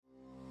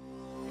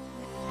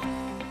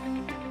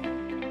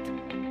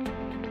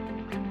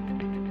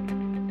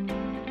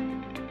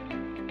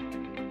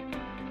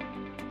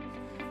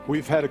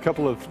We've had a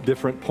couple of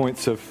different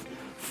points of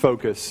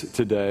focus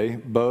today,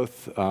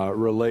 both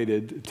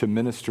related to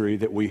ministry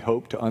that we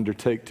hope to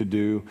undertake to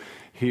do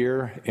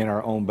here in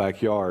our own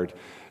backyard.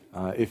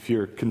 If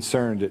you're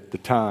concerned at the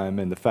time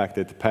and the fact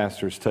that the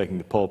pastor is taking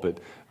the pulpit,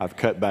 I've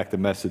cut back the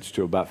message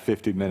to about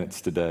 50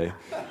 minutes today,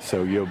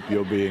 so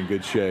you'll be in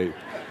good shape.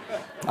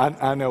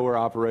 I know we're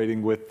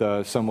operating with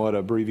somewhat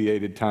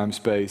abbreviated time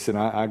space, and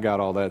I got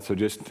all that, so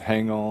just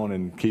hang on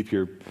and keep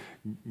your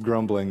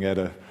grumbling at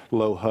a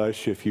low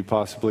hush if you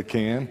possibly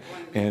can,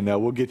 and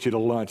we'll get you to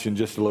lunch in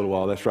just a little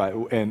while. That's right,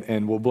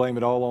 and we'll blame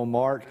it all on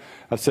Mark.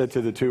 I said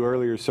to the two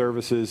earlier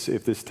services,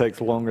 if this takes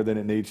longer than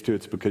it needs to,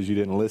 it's because you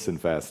didn't listen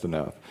fast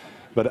enough.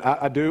 But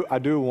I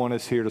do want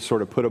us here to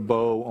sort of put a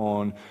bow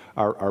on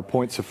our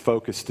points of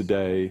focus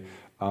today,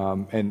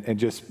 and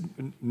just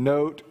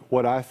note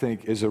what I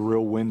think is a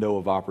real window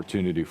of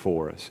opportunity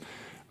for us.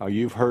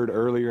 You've heard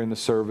earlier in the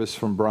service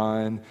from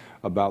Brian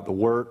about the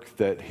work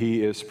that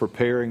he is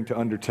preparing to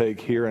undertake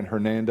here in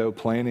Hernando,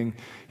 planning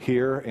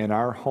here in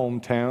our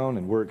hometown,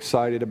 and we're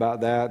excited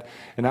about that.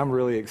 And I'm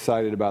really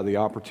excited about the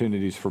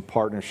opportunities for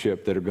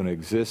partnership that are going to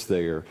exist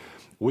there.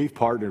 We've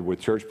partnered with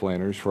church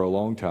planters for a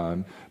long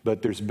time,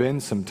 but there's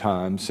been some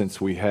time since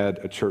we had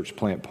a church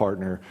plant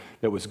partner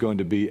that was going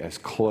to be as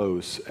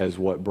close as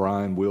what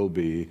Brian will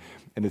be,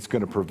 and it's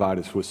going to provide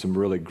us with some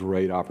really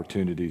great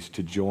opportunities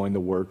to join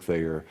the work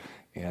there.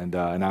 And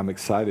I'm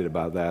excited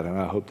about that, and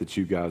I hope that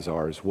you guys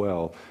are as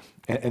well.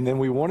 And then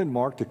we wanted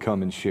Mark to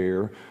come and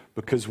share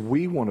because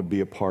we want to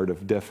be a part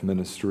of deaf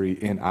ministry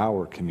in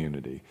our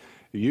community.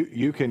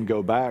 You can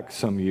go back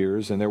some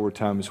years, and there were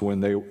times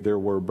when there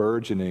were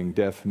burgeoning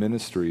deaf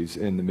ministries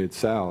in the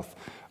Mid-South.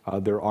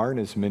 There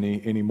aren't as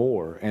many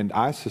anymore, and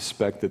I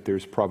suspect that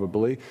there's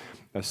probably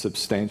a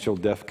substantial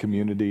deaf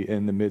community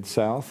in the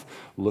Mid-South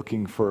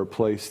looking for a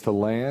place to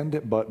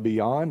land. But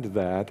beyond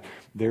that,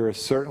 there is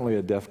certainly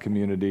a deaf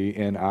community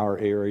in our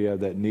area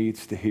that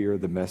needs to hear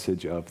the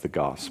message of the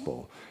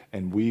gospel.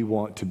 And we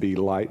want to be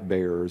light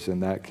bearers in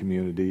that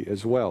community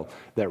as well.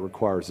 That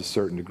requires a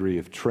certain degree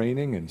of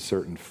training and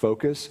certain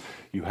focus.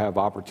 You have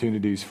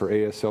opportunities for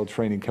ASL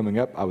training coming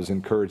up. I was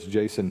encouraged.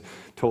 Jason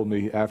told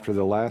me after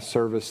the last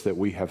service that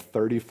we have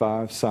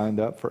 35 signed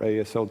up for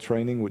ASL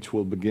training, which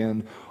will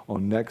begin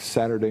on next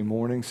Saturday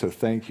morning. So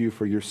thank you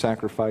for your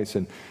sacrifice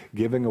and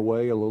giving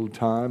away a little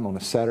time on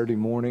a Saturday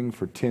morning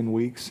for 10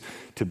 weeks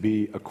to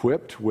be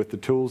equipped with the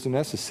tools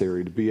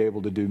necessary to be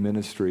able to do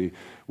ministry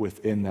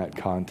within that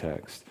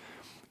context.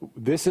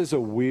 This is a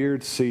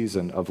weird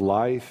season of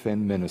life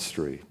and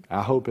ministry.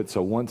 I hope it's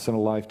a once in a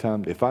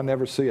lifetime. If I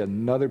never see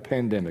another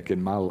pandemic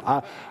in my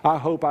life, I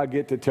hope I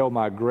get to tell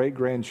my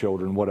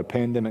great-grandchildren what a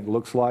pandemic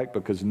looks like,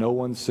 because no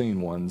one's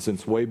seen one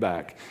since way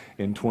back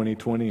in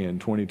 2020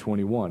 and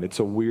 2021. It's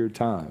a weird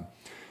time.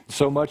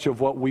 So much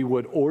of what we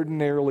would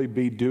ordinarily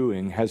be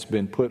doing has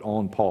been put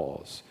on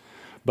pause.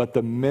 But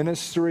the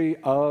ministry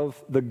of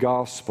the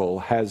gospel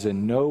has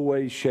in no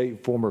way,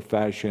 shape, form, or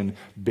fashion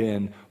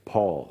been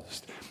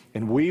paused.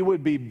 And we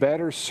would be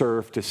better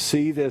served to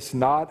see this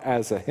not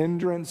as a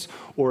hindrance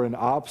or an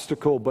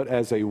obstacle, but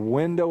as a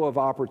window of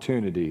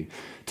opportunity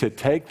to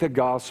take the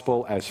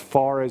gospel as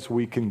far as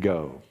we can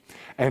go.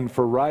 And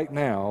for right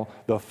now,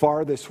 the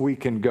farthest we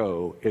can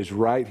go is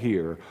right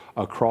here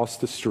across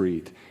the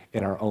street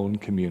in our own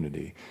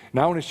community.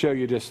 Now I want to show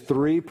you just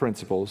 3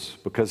 principles,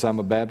 because I'm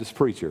a Baptist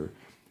preacher,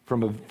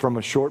 from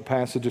a short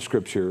passage of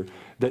Scripture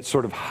that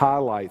sort of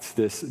highlights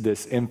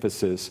this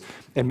emphasis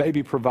and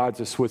maybe provides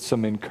us with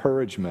some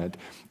encouragement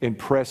in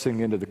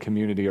pressing into the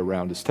community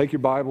around us. Take your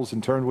Bibles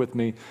and turn with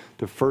me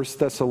to 1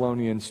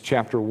 Thessalonians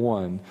chapter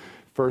 1.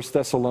 1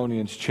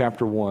 Thessalonians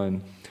chapter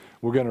 1.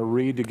 We're going to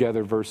read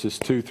together verses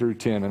 2 through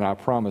 10, and I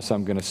promise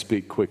I'm going to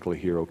speak quickly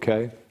here,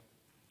 okay?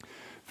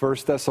 1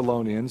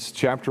 Thessalonians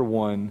chapter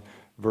 1,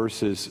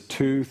 verses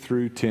 2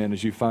 through 10.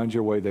 As you find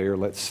your way there,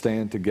 let's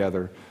stand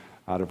together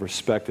out of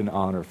respect and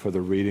honor for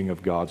the reading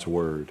of God's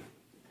Word.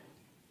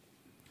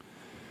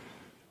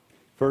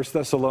 1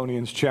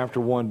 Thessalonians chapter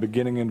 1,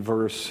 beginning in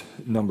verse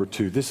number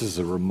 2. This is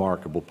a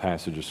remarkable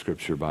passage of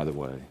Scripture, by the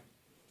way.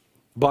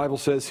 The Bible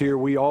says here,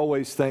 "We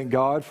always thank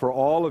God for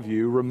all of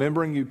you,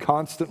 remembering you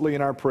constantly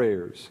in our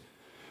prayers.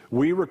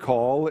 We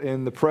recall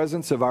in the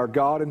presence of our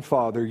God and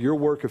Father your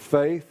work of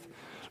faith,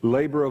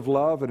 labor of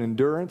love, and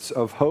endurance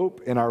of hope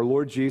in our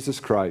Lord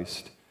Jesus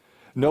Christ.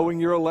 Knowing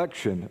your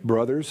election,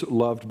 brothers,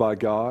 loved by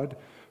God,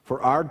 for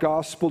our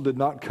gospel did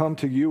not come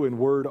to you in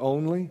word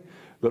only,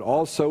 but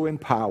also in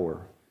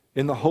power,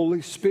 in the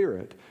Holy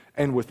Spirit,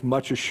 and with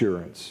much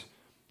assurance.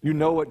 You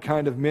know what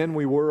kind of men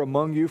we were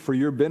among you for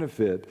your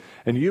benefit,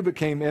 and you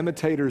became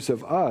imitators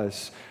of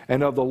us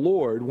and of the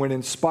Lord when,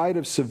 in spite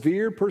of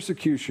severe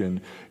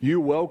persecution, you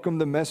welcomed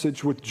the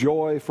message with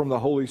joy from the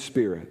Holy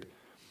Spirit.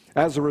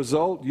 As a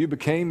result, you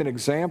became an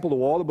example to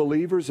all the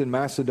believers in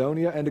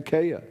Macedonia and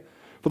Achaia.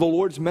 For the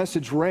Lord's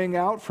message rang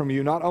out from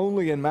you not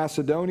only in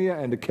Macedonia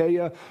and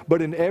Achaia,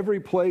 but in every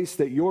place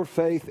that your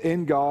faith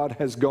in God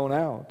has gone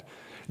out.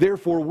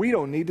 Therefore, we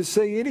don't need to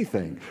say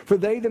anything, for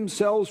they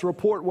themselves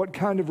report what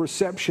kind of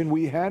reception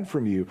we had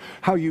from you,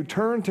 how you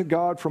turned to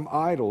God from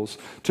idols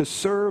to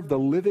serve the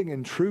living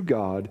and true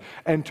God,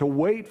 and to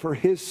wait for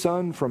his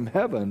Son from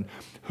heaven,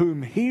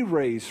 whom he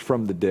raised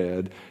from the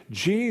dead,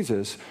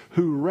 Jesus,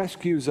 who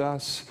rescues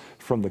us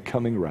from the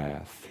coming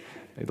wrath.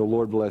 May the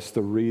Lord bless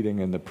the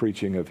reading and the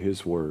preaching of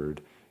his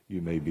word.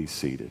 You may be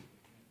seated.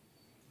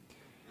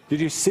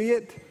 Did you see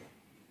it?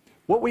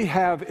 What we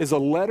have is a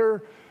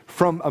letter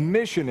from a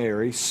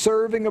missionary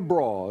serving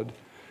abroad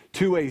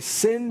to a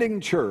sending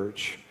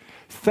church,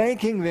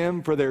 thanking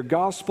them for their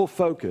gospel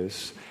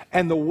focus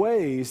and the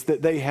ways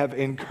that they have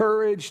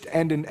encouraged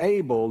and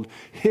enabled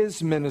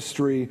his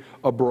ministry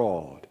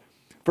abroad.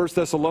 1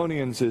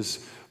 Thessalonians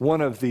is one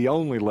of the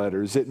only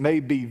letters, it may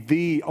be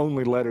the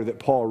only letter that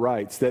Paul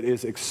writes that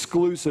is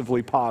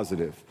exclusively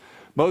positive.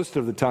 Most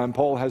of the time,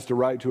 Paul has to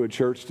write to a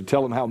church to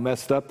tell them how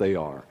messed up they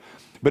are.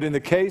 But in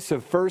the case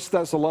of 1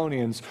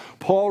 Thessalonians,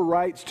 Paul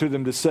writes to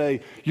them to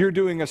say, you're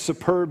doing a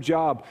superb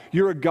job.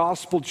 You're a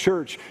gospel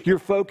church. Your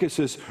focus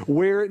is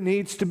where it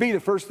needs to be. The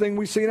first thing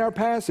we see in our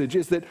passage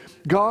is that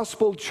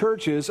gospel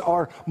churches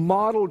are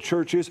model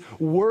churches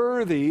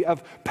worthy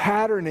of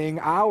patterning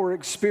our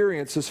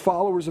experience as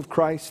followers of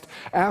Christ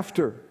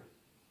after.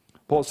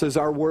 Paul says,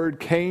 our word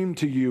came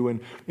to you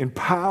in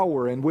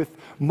power and with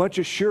much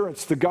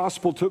assurance. The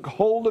gospel took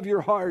hold of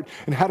your heart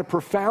and had a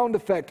profound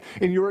effect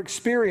in your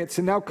experience,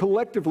 and now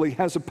collectively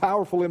has a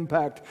powerful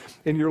impact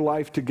in your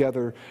life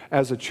together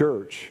as a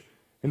church.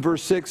 In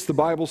verse 6, the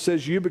Bible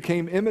says, you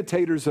became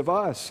imitators of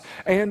us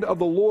and of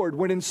the Lord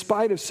when in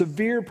spite of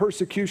severe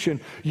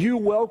persecution, you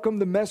welcomed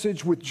the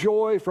message with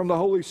joy from the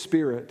Holy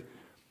Spirit.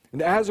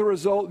 And as a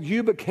result,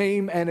 you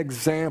became an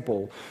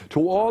example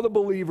to all the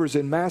believers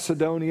in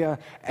Macedonia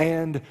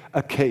and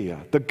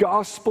Achaia. The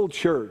gospel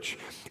church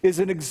is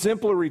an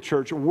exemplary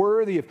church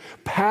worthy of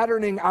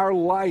patterning our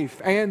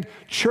life and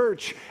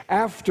church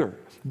after.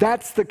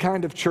 That's the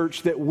kind of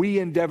church that we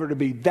endeavor to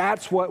be.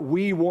 That's what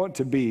we want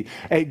to be,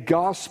 a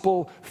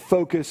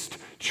gospel-focused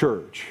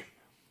church.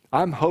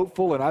 I'm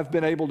hopeful, and I've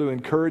been able to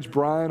encourage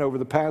Brian over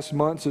the past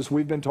months as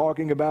we've been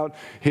talking about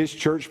his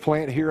church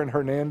plant here in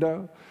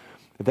Hernando.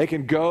 They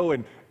can go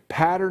and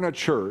pattern a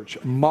church,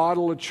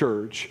 model a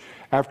church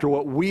after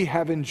what we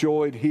have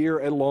enjoyed here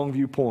at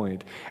Longview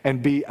Point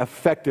and be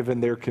effective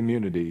in their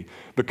community,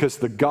 because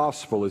the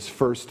gospel is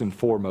first and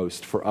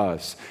foremost for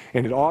us,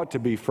 and it ought to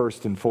be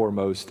first and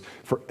foremost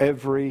for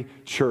every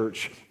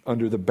church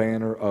under the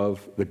banner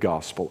of the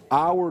gospel.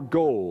 Our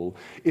goal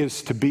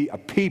is to be a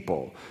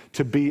people,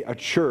 to be a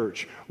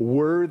church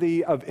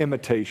worthy of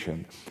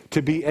imitation,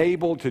 to be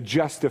able to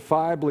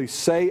justifiably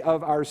say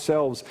of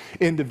ourselves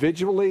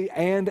individually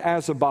and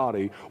as a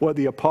body what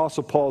the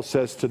Apostle Paul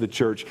says to the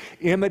church,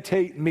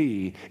 imitate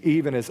me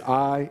even as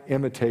I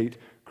imitate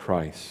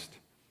Christ.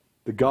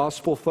 The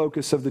gospel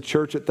focus of the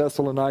church at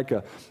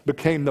Thessalonica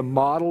became the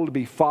model to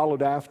be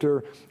followed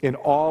after in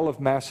all of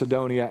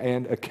Macedonia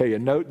and Achaia.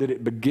 Note that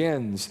it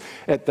begins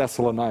at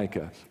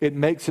Thessalonica. It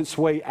makes its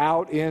way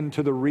out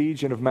into the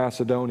region of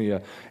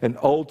Macedonia and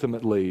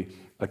ultimately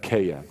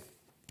Achaia.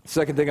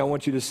 Second thing I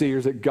want you to see here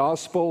is that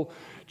gospel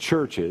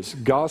churches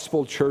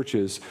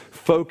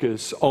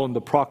focus on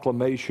the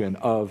proclamation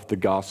of the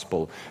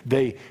gospel.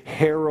 They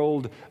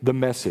herald the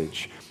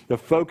message. The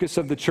focus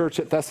of the church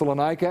at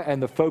Thessalonica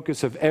and the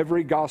focus of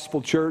every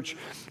gospel church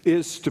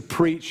is to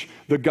preach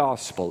the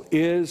gospel,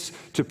 is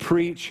to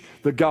preach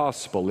the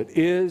gospel. It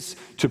is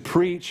to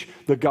preach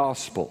the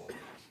gospel.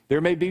 There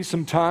may be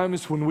some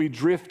times when we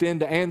drift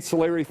into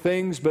ancillary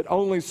things, but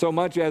only so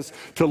much as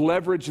to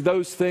leverage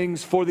those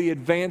things for the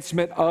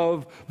advancement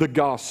of the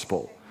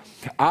gospel.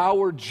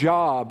 Our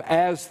job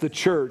as the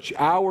church,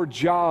 our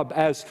job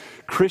as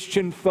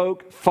Christian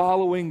folk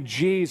following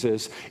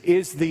Jesus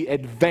is the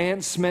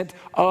advancement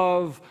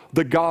of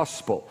the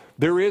gospel.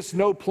 There is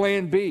no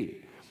plan B.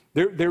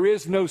 There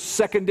is no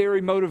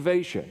secondary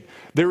motivation.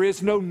 There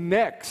is no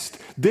next.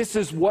 This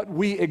is what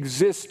we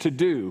exist to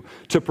do,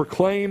 to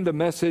proclaim the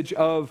message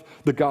of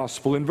the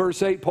gospel. In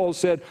verse 8, Paul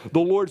said, the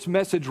Lord's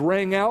message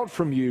rang out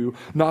from you,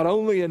 not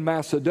only in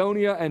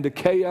Macedonia and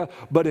Achaia,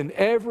 but in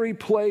every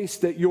place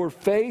that your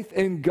faith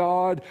in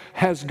God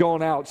has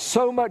gone out.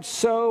 So much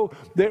so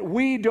that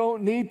we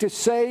don't need to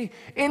say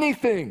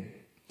anything.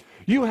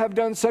 You have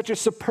done such a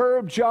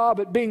superb job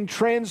at being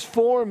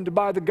transformed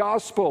by the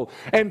gospel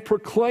and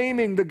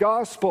proclaiming the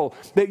gospel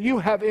that you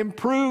have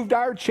improved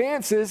our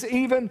chances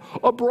even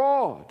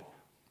abroad.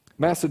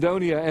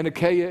 Macedonia and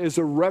Achaia is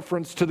a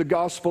reference to the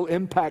gospel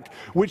impact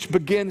which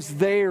begins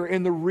there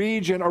in the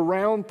region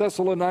around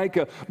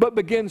Thessalonica, but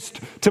begins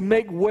to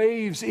make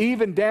waves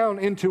even down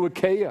into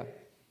Achaia.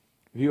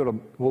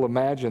 You will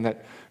imagine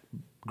that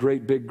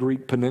great big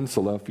Greek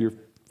peninsula. If you're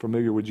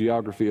familiar with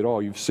geography at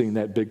all, you've seen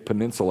that big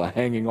peninsula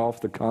hanging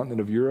off the continent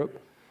of Europe.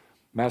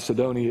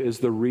 Macedonia is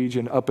the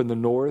region up in the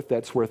north.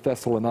 That's where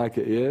Thessalonica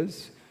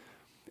is.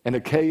 And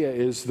Achaia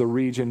is the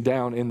region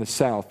down in the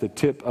south, the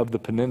tip of the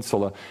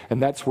peninsula.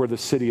 And that's where the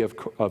city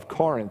of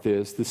Corinth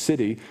is, the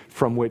city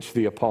from which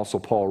the Apostle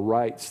Paul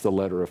writes the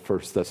letter of 1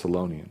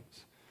 Thessalonians.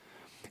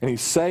 And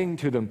he's saying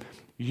to them,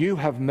 you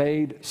have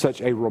made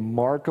such a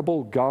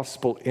remarkable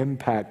gospel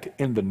impact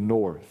in the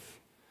north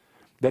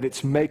that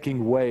it's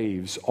making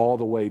waves all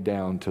the way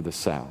down to the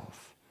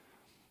south.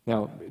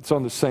 Now, it's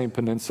on the same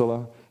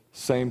peninsula,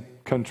 same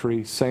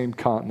country, same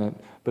continent,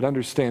 but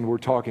understand we're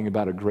talking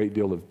about a great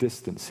deal of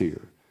distance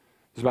here.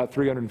 There's about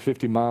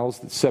 350 miles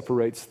that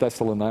separates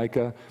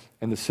Thessalonica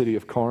and the city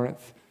of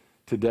Corinth.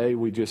 Today,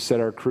 we just set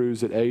our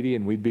cruise at 80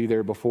 and we'd be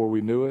there before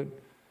we knew it.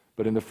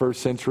 But in the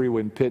first century,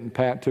 when Pitt and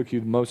Pat took you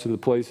to most of the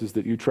places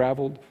that you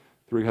traveled,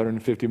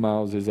 350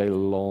 miles is a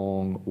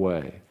long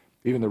way.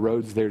 Even the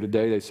roads there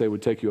today, they say,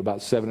 would take you about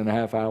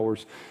 7.5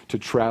 hours to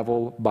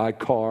travel by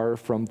car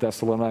from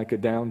Thessalonica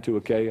down to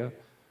Achaia.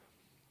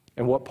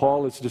 And what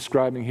Paul is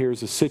describing here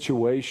is a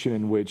situation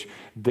in which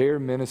their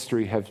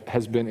ministry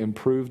has been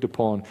improved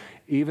upon,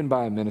 even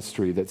by a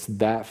ministry that's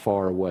that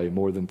far away,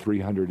 more than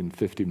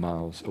 350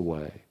 miles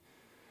away.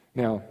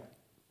 Now,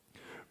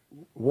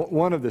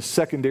 one of the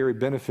secondary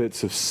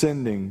benefits of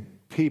sending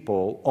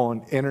people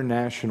on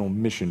international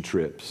mission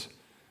trips,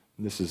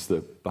 and this is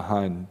the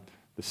behind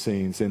the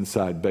scenes,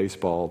 inside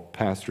baseball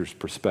pastor's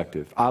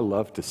perspective. I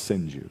love to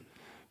send you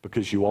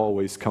because you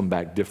always come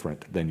back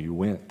different than you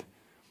went.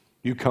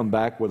 You come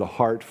back with a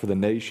heart for the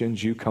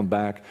nations. You come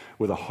back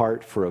with a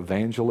heart for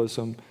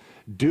evangelism.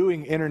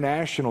 Doing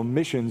international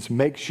missions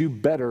makes you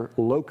better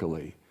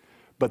locally,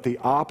 but the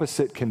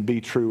opposite can be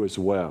true as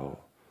well.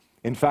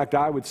 In fact,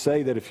 I would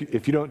say that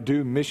if you don't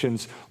do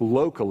missions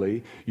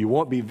locally, you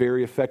won't be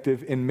very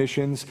effective in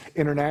missions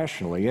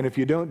internationally. And if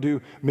you don't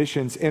do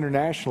missions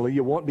internationally,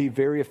 you won't be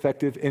very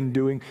effective in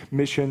doing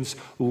missions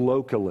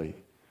locally.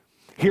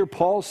 Here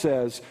Paul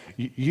says,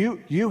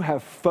 you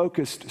have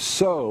focused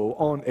so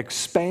on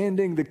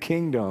expanding the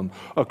kingdom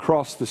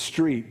across the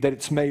street that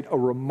it's made a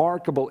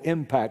remarkable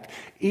impact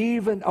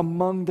even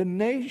among the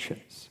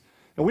nations.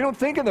 And we don't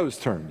think in those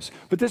terms,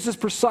 but this is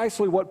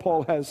precisely what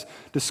Paul has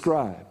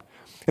described.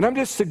 And I'm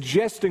just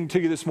suggesting to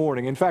you this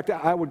morning, in fact,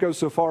 I would go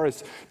so far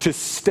as to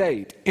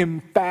state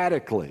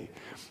emphatically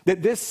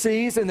that this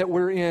season that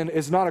we're in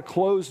is not a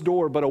closed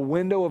door, but a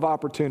window of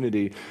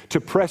opportunity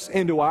to press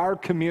into our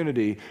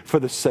community for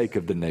the sake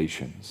of the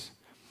nations.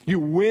 You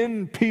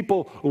win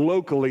people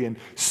locally and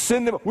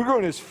send them. We're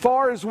going as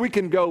far as we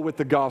can go with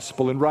the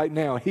gospel, and right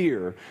now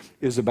here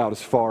is about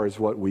as far as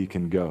what we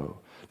can go.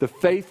 The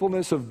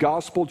faithfulness of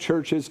gospel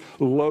churches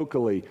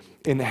locally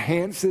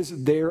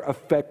enhances their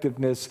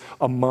effectiveness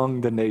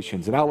among the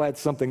nations. And I'll add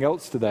something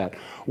else to that.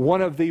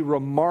 One of the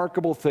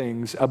remarkable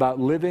things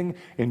about living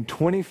in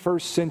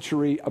 21st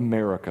century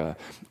America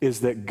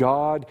is that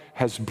God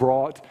has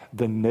brought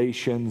the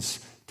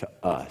nations to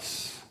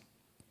us.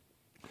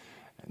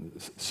 And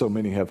so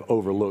many have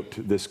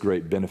overlooked this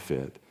great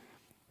benefit.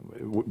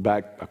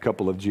 Back a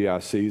couple of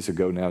GICs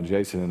ago now,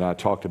 Jason and I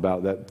talked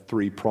about that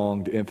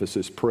three-pronged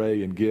emphasis: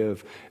 pray and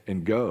give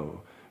and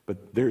go.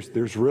 But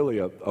there's really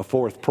a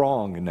fourth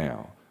prong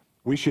now.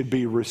 We should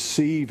be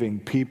receiving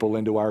people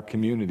into our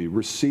community,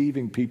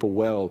 receiving people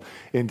well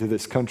into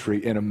this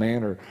country in a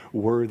manner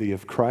worthy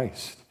of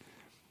Christ.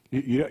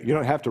 You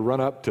don't have to run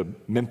up to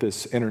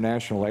Memphis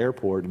International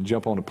Airport and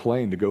jump on a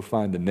plane to go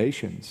find the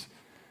nations.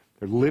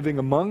 They're living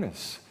among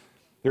us.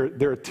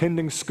 They're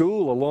attending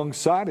school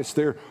alongside us.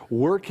 They're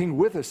working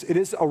with us. It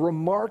is a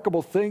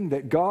remarkable thing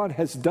that God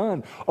has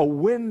done, a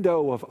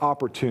window of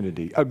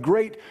opportunity, a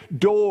great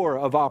door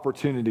of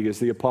opportunity, as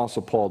the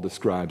Apostle Paul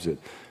describes it,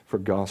 for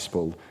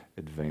gospel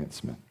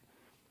advancement.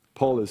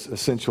 Paul is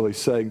essentially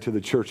saying to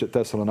the church at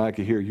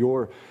Thessalonica here,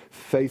 your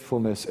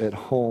faithfulness at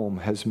home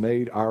has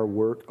made our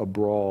work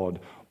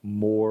abroad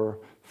more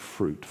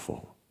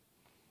fruitful.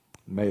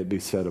 May it be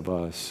said of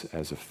us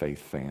as a faith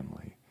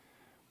family.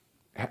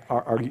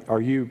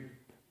 Are you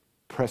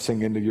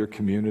pressing into your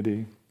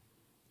community,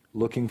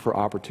 looking for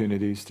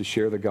opportunities to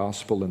share the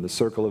gospel in the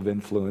circle of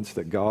influence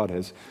that God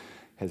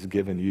has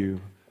given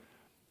you?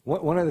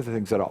 One of the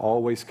things that I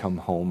always come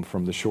home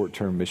from the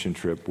short-term mission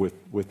trip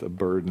with a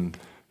burden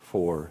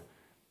for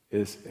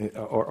is,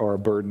 or a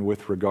burden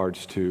with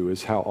regards to,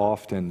 is how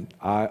often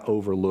I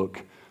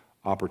overlook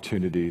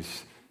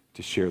opportunities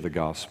to share the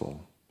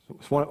gospel.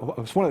 It's one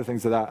of the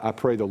things that I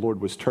pray the Lord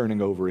was turning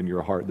over in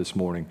your heart this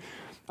morning.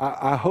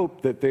 I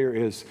hope that there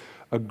is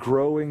a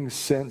growing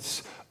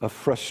sense of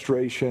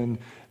frustration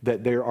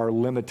that there are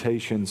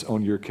limitations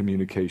on your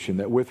communication,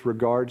 that with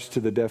regards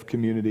to the deaf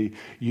community,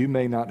 you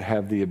may not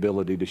have the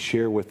ability to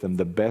share with them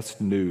the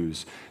best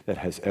news that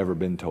has ever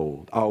been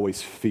told. I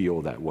always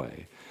feel that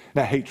way.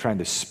 And I hate trying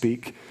to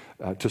speak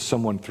to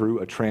someone through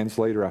a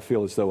translator. I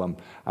feel as though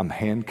I'm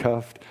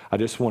handcuffed. I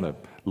just want to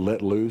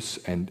let loose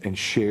and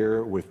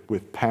share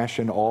with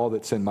passion all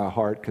that's in my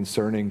heart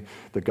concerning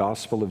the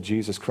gospel of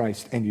Jesus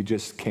Christ, and you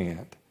just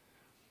can't.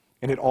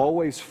 And it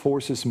always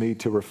forces me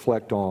to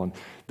reflect on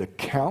the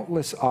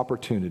countless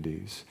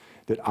opportunities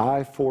that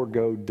I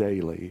forego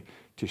daily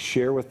to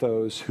share with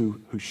those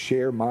who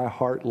share my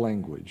heart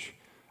language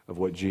of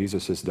what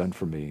Jesus has done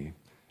for me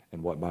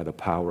and what by the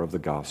power of the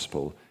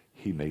gospel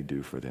he may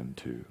do for them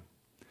too.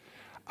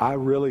 I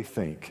really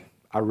think,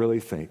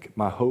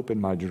 my hope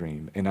and my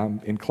dream, and I'm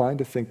inclined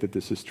to think that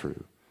this is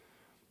true,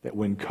 that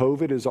when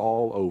COVID is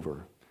all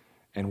over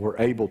and we're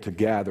able to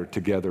gather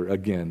together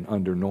again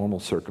under normal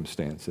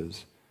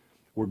circumstances,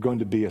 we're going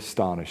to be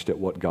astonished at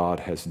what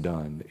God has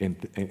done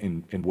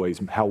in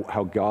ways,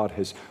 how God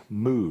has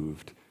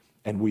moved,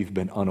 and we've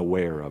been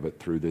unaware of it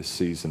through this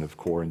season of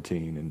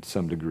quarantine and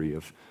some degree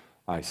of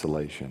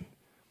isolation.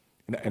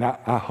 And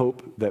I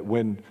hope that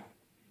when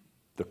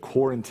the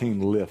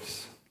quarantine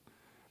lifts,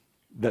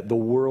 that the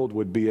world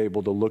would be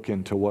able to look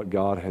into what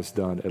God has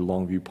done at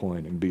Longview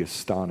Point and be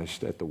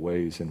astonished at the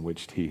ways in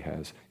which He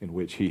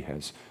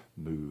has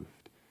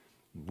moved.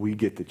 We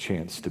get the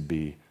chance to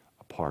be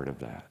a part of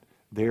that.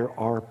 There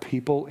are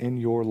people in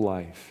your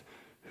life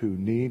who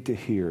need to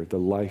hear the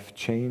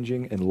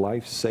life-changing and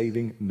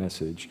life-saving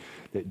message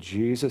that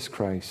Jesus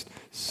Christ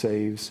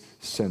saves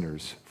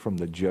sinners from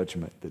the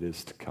judgment that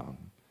is to come,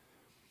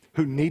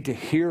 who need to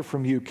hear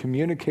from you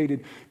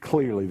communicated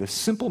clearly the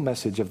simple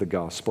message of the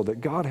gospel, that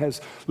God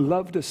has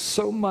loved us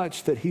so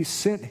much that He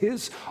sent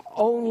His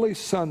only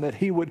Son, that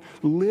He would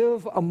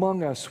live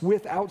among us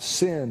without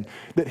sin,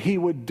 that He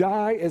would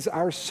die as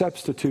our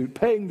substitute,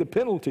 paying the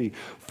penalty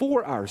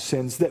for our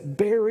sins, that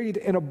buried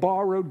in a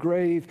borrowed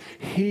grave,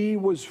 He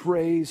was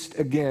raised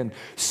again,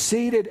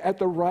 seated at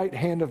the right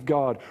hand of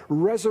God,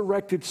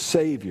 resurrected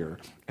Savior,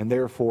 and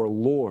therefore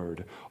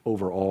Lord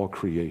over all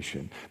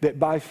creation. That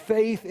by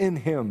faith in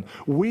Him,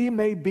 we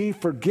may be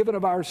forgiven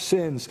of our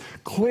sins,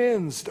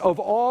 cleansed of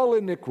all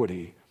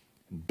iniquity,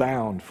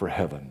 bound for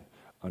heaven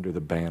under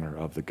the banner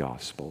of the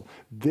gospel.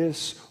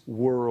 This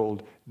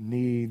world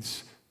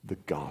needs the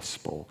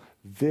gospel.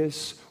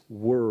 This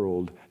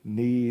world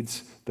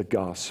needs the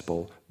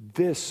gospel.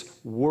 This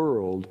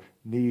world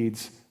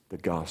needs the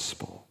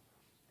gospel.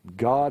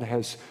 God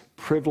has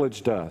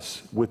privileged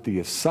us with the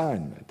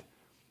assignment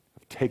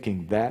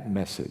taking that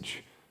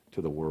message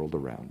to the world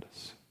around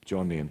us.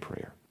 Join me in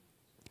prayer.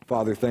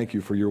 Father, thank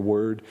you for your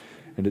word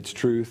and its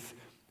truth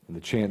and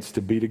the chance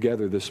to be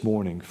together this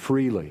morning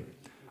freely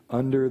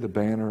under the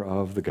banner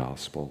of the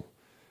gospel.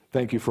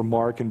 Thank you for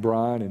Mark and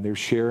Brian and their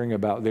sharing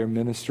about their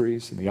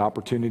ministries and the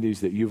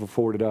opportunities that you've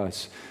afforded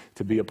us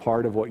to be a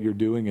part of what you're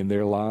doing in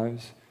their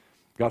lives.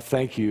 God,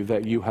 thank you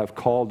that you have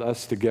called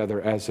us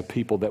together as a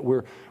people, that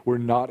we're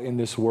not in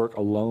this work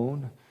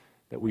alone,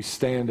 that we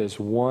stand as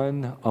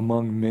one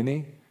among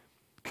many,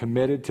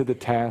 committed to the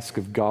task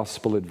of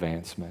gospel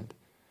advancement.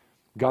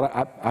 God,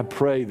 I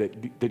pray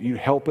that you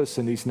help us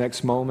in these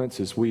next moments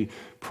as we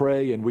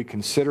pray and we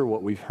consider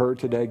what we've heard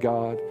today,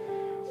 God,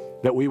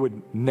 that we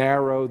would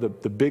narrow the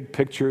big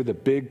picture, the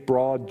big,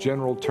 broad,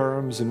 general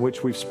terms in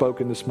which we've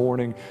spoken this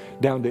morning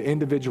down to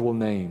individual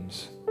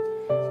names,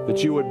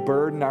 that you would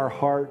burden our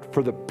heart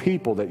for the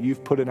people that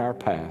you've put in our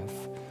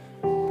path.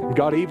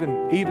 God,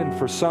 even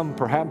for some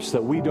perhaps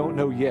that we don't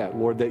know yet,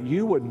 Lord, that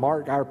you would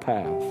mark our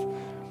path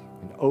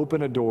and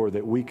open a door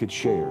that we could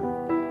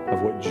share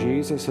of what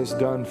Jesus has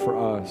done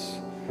for us,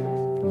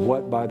 and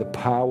what by the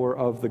power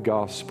of the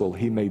gospel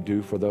He may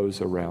do for those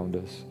around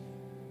us.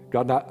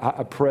 God,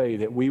 I pray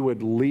that we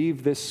would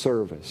leave this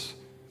service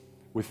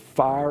with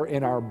fire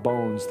in our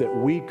bones, that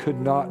we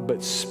could not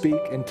but speak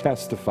and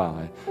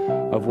testify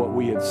of what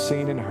we had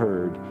seen and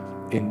heard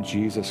in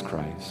Jesus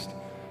Christ.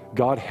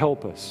 God,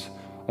 help us.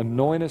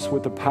 Anoint us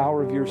with the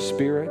power of your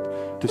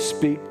Spirit to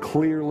speak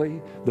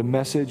clearly the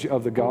message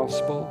of the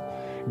gospel.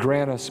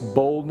 Grant us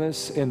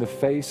boldness in the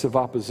face of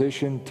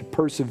opposition to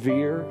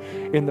persevere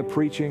in the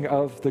preaching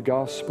of the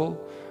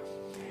gospel.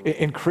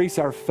 Increase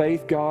our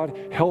faith, God.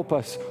 Help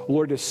us,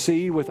 Lord, to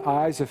see with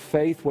eyes of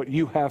faith what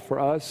you have for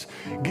us.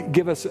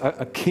 Give us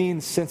a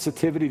keen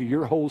sensitivity to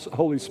your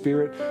Holy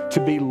Spirit,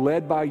 to be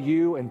led by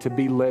you and to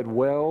be led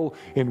well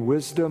in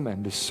wisdom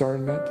and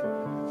discernment.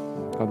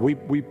 God,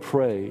 we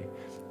pray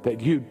that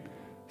you'd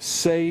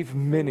save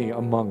many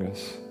among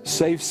us.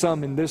 Save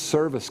some in this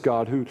service,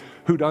 God,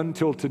 who'd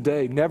until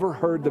today never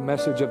heard the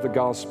message of the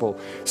gospel.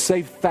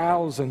 Save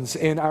thousands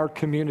in our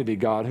community,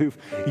 God, who've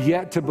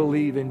yet to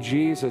believe in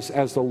Jesus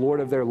as the Lord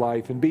of their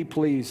life, and be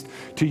pleased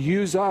to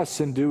use us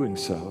in doing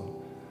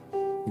so.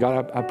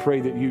 God, I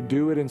pray that you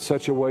do it in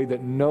such a way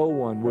that no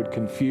one would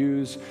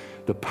confuse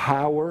the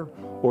power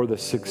or the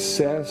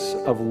success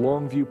of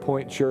Longview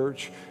Point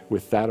Church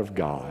with that of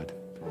God.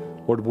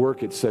 Lord,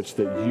 work it such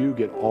that you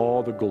get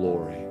all the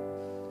glory.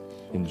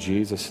 In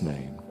Jesus'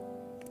 name,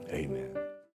 amen.